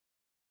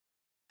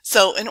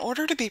So in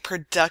order to be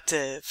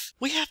productive,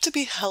 we have to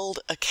be held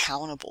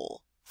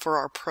accountable for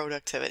our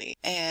productivity.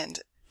 And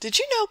did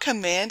you know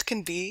Command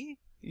can be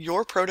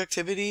your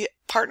productivity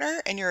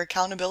partner and your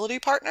accountability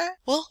partner?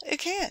 Well, it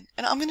can.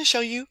 And I'm going to show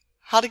you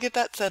how to get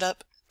that set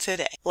up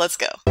today. Let's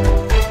go.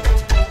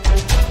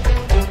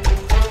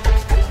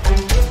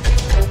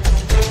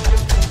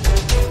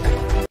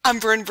 I'm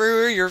Bren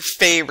Brewer, your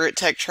favorite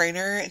tech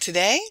trainer, and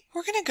today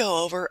we're going to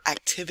go over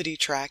activity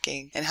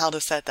tracking and how to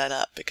set that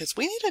up because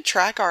we need to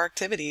track our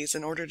activities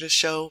in order to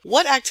show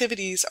what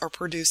activities are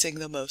producing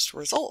the most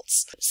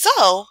results.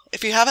 So,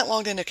 if you haven't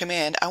logged into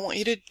Command, I want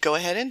you to go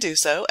ahead and do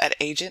so at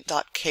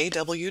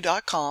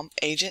agent.kw.com,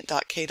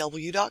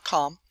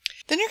 agent.kw.com.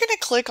 Then you're going to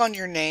click on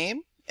your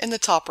name in the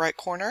top right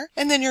corner,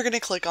 and then you're going to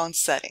click on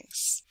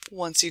Settings.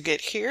 Once you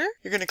get here,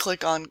 you're going to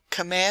click on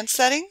Command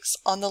Settings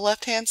on the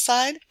left-hand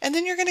side, and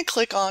then you're going to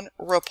click on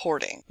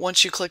Reporting.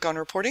 Once you click on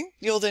Reporting,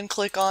 you'll then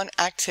click on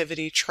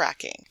Activity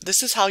Tracking.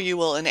 This is how you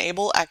will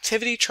enable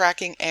activity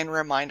tracking and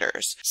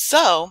reminders.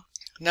 So,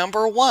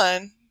 number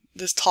one,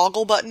 this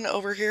toggle button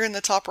over here in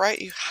the top right,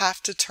 you have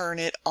to turn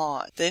it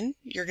on. Then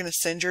you're going to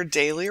send your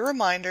daily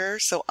reminder.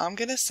 So I'm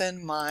going to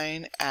send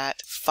mine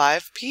at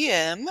 5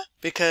 p.m.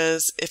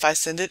 because if I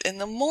send it in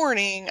the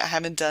morning, I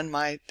haven't done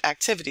my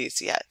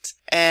activities yet.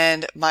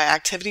 And my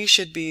activity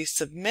should be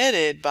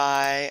submitted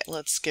by,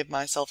 let's give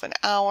myself an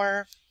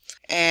hour.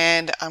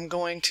 And I'm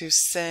going to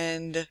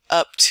send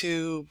up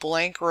to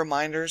blank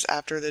reminders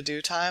after the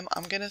due time.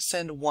 I'm going to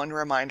send one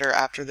reminder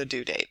after the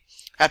due date.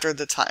 After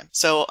the time.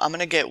 So I'm going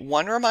to get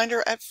one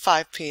reminder at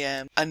 5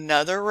 p.m.,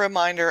 another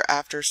reminder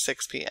after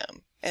 6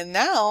 p.m. And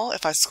now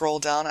if I scroll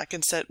down, I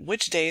can set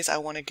which days I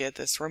want to get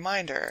this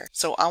reminder.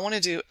 So I want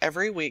to do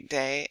every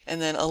weekday,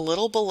 and then a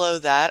little below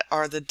that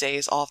are the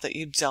days off that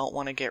you don't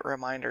want to get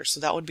reminders.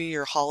 So that would be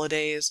your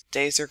holidays,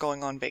 days you're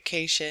going on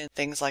vacation,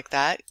 things like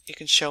that. You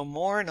can show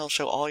more and it'll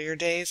show all your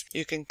days.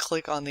 You can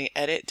click on the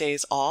edit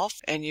days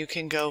off and you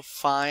can go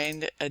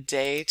find a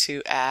day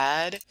to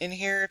add in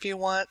here if you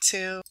want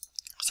to.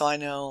 So I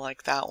know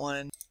like that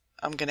one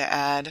I'm going to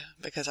add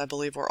because I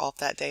believe we're off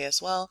that day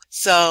as well.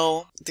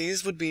 So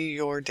these would be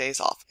your days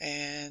off,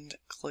 and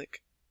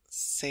click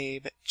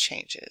Save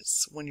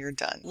Changes when you're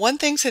done. One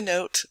thing to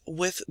note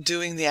with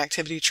doing the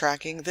activity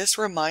tracking, this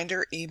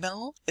reminder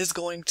email is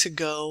going to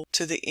go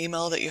to the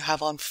email that you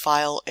have on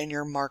file in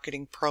your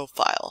marketing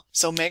profile.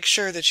 So make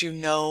sure that you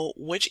know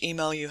which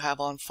email you have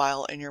on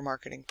file in your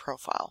marketing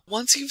profile.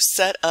 Once you've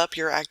set up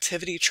your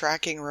activity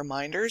tracking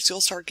reminders,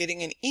 you'll start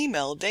getting an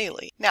email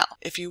daily. Now,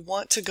 if you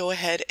want to go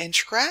ahead and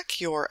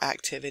track your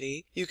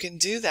activity, you can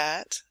do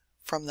that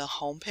from the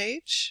home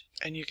page,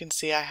 and you can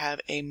see I have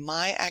a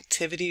My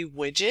Activity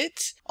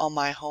widget on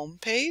my home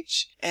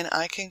page, and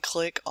I can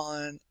click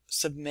on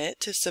Submit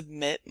to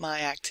submit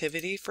my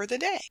activity for the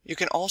day. You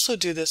can also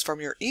do this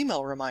from your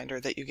email reminder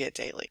that you get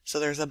daily.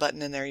 So there's a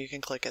button in there you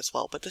can click as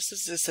well, but this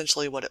is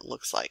essentially what it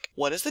looks like.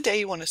 What is the day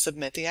you want to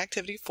submit the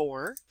activity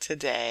for?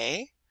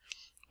 Today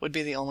would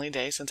be the only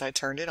day since I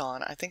turned it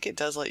on. I think it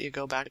does let you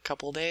go back a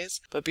couple days,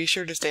 but be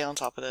sure to stay on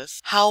top of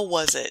this. How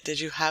was it? Did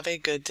you have a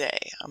good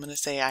day? I'm going to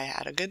say I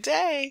had a good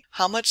day.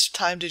 How much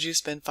time did you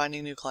spend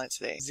finding new clients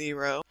today?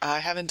 0. I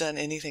haven't done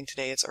anything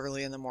today. It's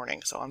early in the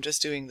morning, so I'm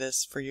just doing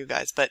this for you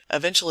guys. But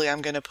eventually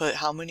I'm going to put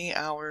how many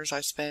hours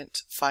I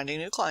spent finding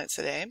new clients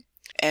today.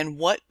 And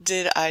what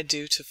did I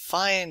do to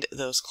find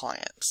those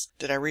clients?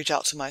 Did I reach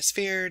out to my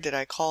sphere? Did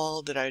I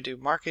call? Did I do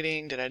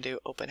marketing? Did I do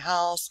open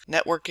house,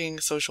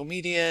 networking, social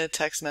media,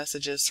 text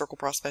messages, circle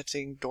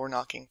prospecting, door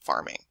knocking,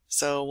 farming?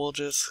 So we'll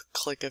just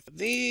click of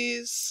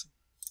these.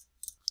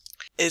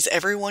 Is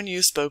everyone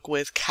you spoke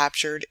with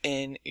captured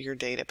in your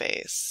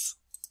database?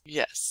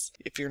 Yes.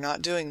 If you're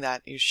not doing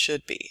that, you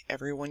should be.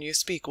 Everyone you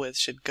speak with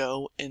should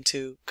go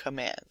into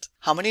Command.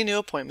 How many new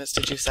appointments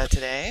did you set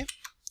today?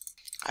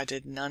 I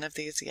did none of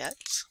these yet.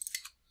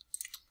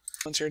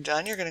 Once you're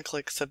done, you're going to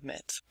click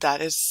Submit.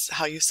 That is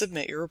how you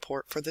submit your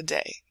report for the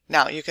day.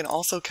 Now, you can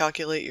also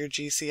calculate your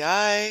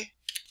GCI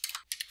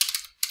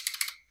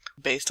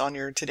based on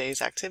your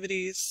today's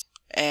activities.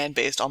 And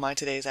based on my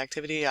today's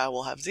activity, I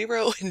will have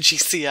 0 in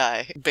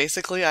GCI.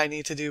 Basically, I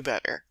need to do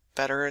better.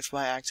 Better is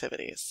my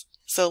activities.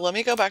 So let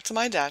me go back to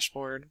my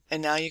dashboard,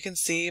 and now you can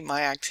see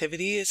my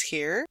activity is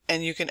here,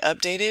 and you can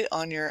update it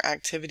on your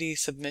activity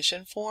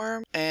submission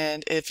form,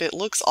 and if it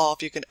looks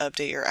off, you can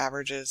update your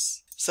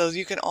averages. So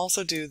you can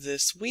also do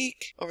this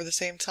week over the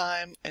same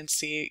time and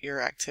see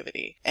your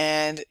activity.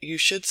 And you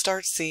should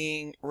start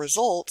seeing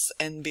results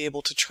and be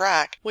able to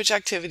track which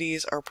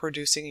activities are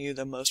producing you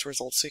the most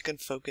results so you can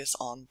focus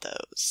on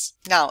those.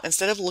 Now,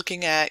 instead of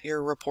looking at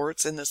your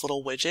reports in this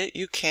little widget,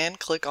 you can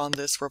click on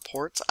this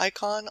reports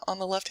icon on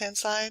the left-hand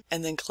side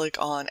and then click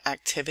on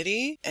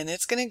activity, and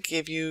it's going to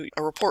give you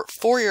a report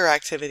for your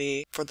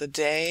activity for the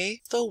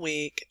day, the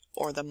week,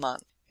 or the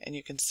month. And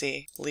you can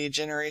see lead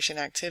generation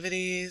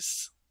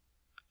activities,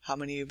 how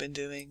many you've been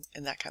doing,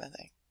 and that kind of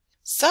thing.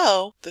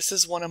 So this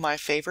is one of my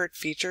favorite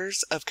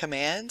features of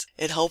Command.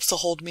 It helps to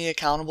hold me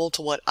accountable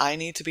to what I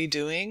need to be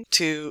doing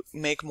to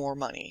make more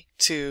money,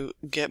 to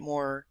get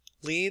more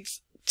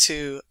leads,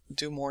 to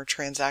do more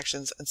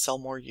transactions and sell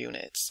more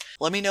units.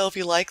 Let me know if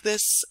you like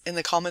this in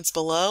the comments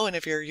below, and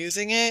if you're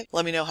using it,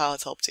 let me know how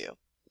it's helped you.